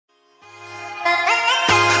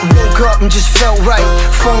Woke up and just felt right.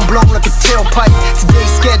 Phone blown like a tailpipe. Today's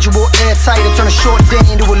schedule airtight. I turn a short day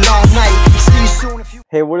into a long night. See you soon if you...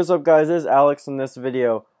 Hey, what is up guys? This is Alex. In this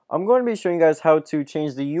video I'm going to be showing you guys how to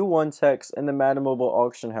change the U1 text in the Madden Mobile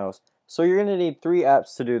auction house. So you're going to need 3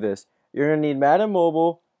 apps to do this. You're going to need Madden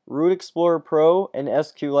Mobile, Root Explorer Pro, and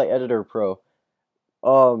SQLite Editor Pro.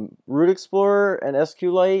 Root Explorer and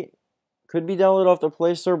SQLite could be downloaded off the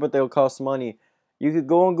Play Store, but they'll cost money. You could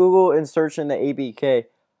go on Google and search in the APK.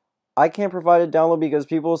 I can't provide a download because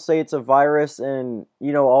people say it's a virus and,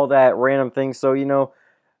 you know, all that random things. So, you know,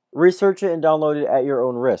 research it and download it at your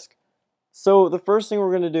own risk. So the first thing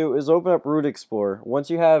we're going to do is open up Root Explorer once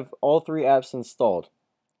you have all 3 apps installed.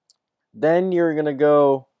 Then you're going to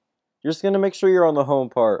go, you're just going to make sure you're on the home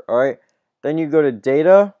part, alright? Then you go to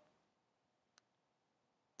Data,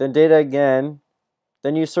 then Data again,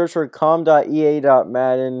 then you search for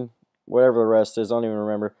com.ea.madden, whatever the rest is, I don't even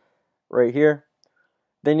remember, right here.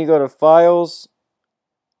 Then you go to Files,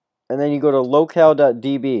 and then you go to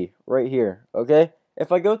locale.db, right here, okay?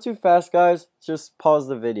 If I go too fast, guys, just pause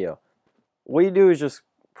the video. What you do is just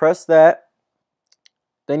press that,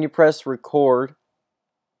 then you press record,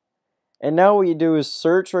 and now what you do is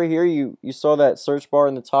search right here. You saw that search bar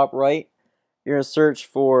in the top right. You're going to search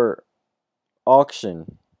for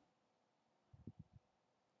auction.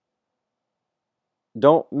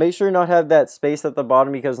 Make sure you not have that space at the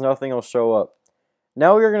bottom because nothing will show up.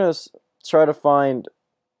 Now we're going to try to find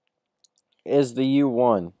is the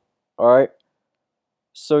U1. Alright?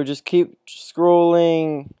 So just keep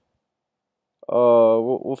scrolling.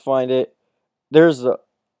 We'll find it. There's a...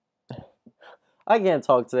 I can't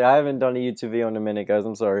talk today. I haven't done a YouTube video in a minute, guys.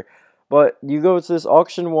 I'm sorry. But you go to this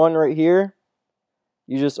auction 1 right here.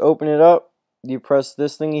 You just open it up. You press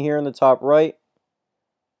this thingy here in the top right.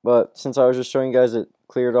 But since I was just showing you guys, it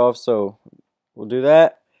cleared off, so we'll do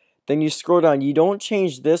that. Then you scroll down. You don't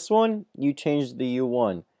change this one, you change the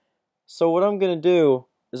U1. So what I'm going to do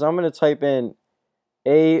is I'm going to type in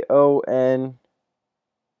AON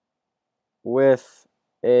with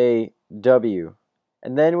a W.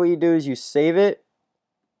 And then what you do is you save it,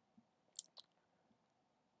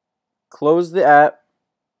 close the app,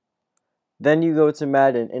 then you go to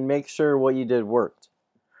Madden and make sure what you did worked.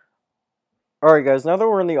 Alright guys, now that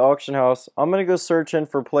we're in the auction house, I'm going to go search in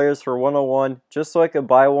for players for 101 just so I could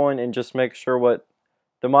buy one and just make sure what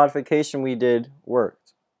the modification we did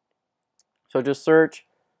worked. So just search,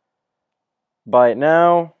 buy it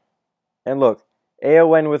now, and look,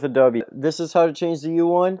 AON with a W. This is how to change the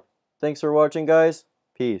U1. Thanks for watching guys,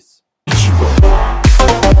 peace.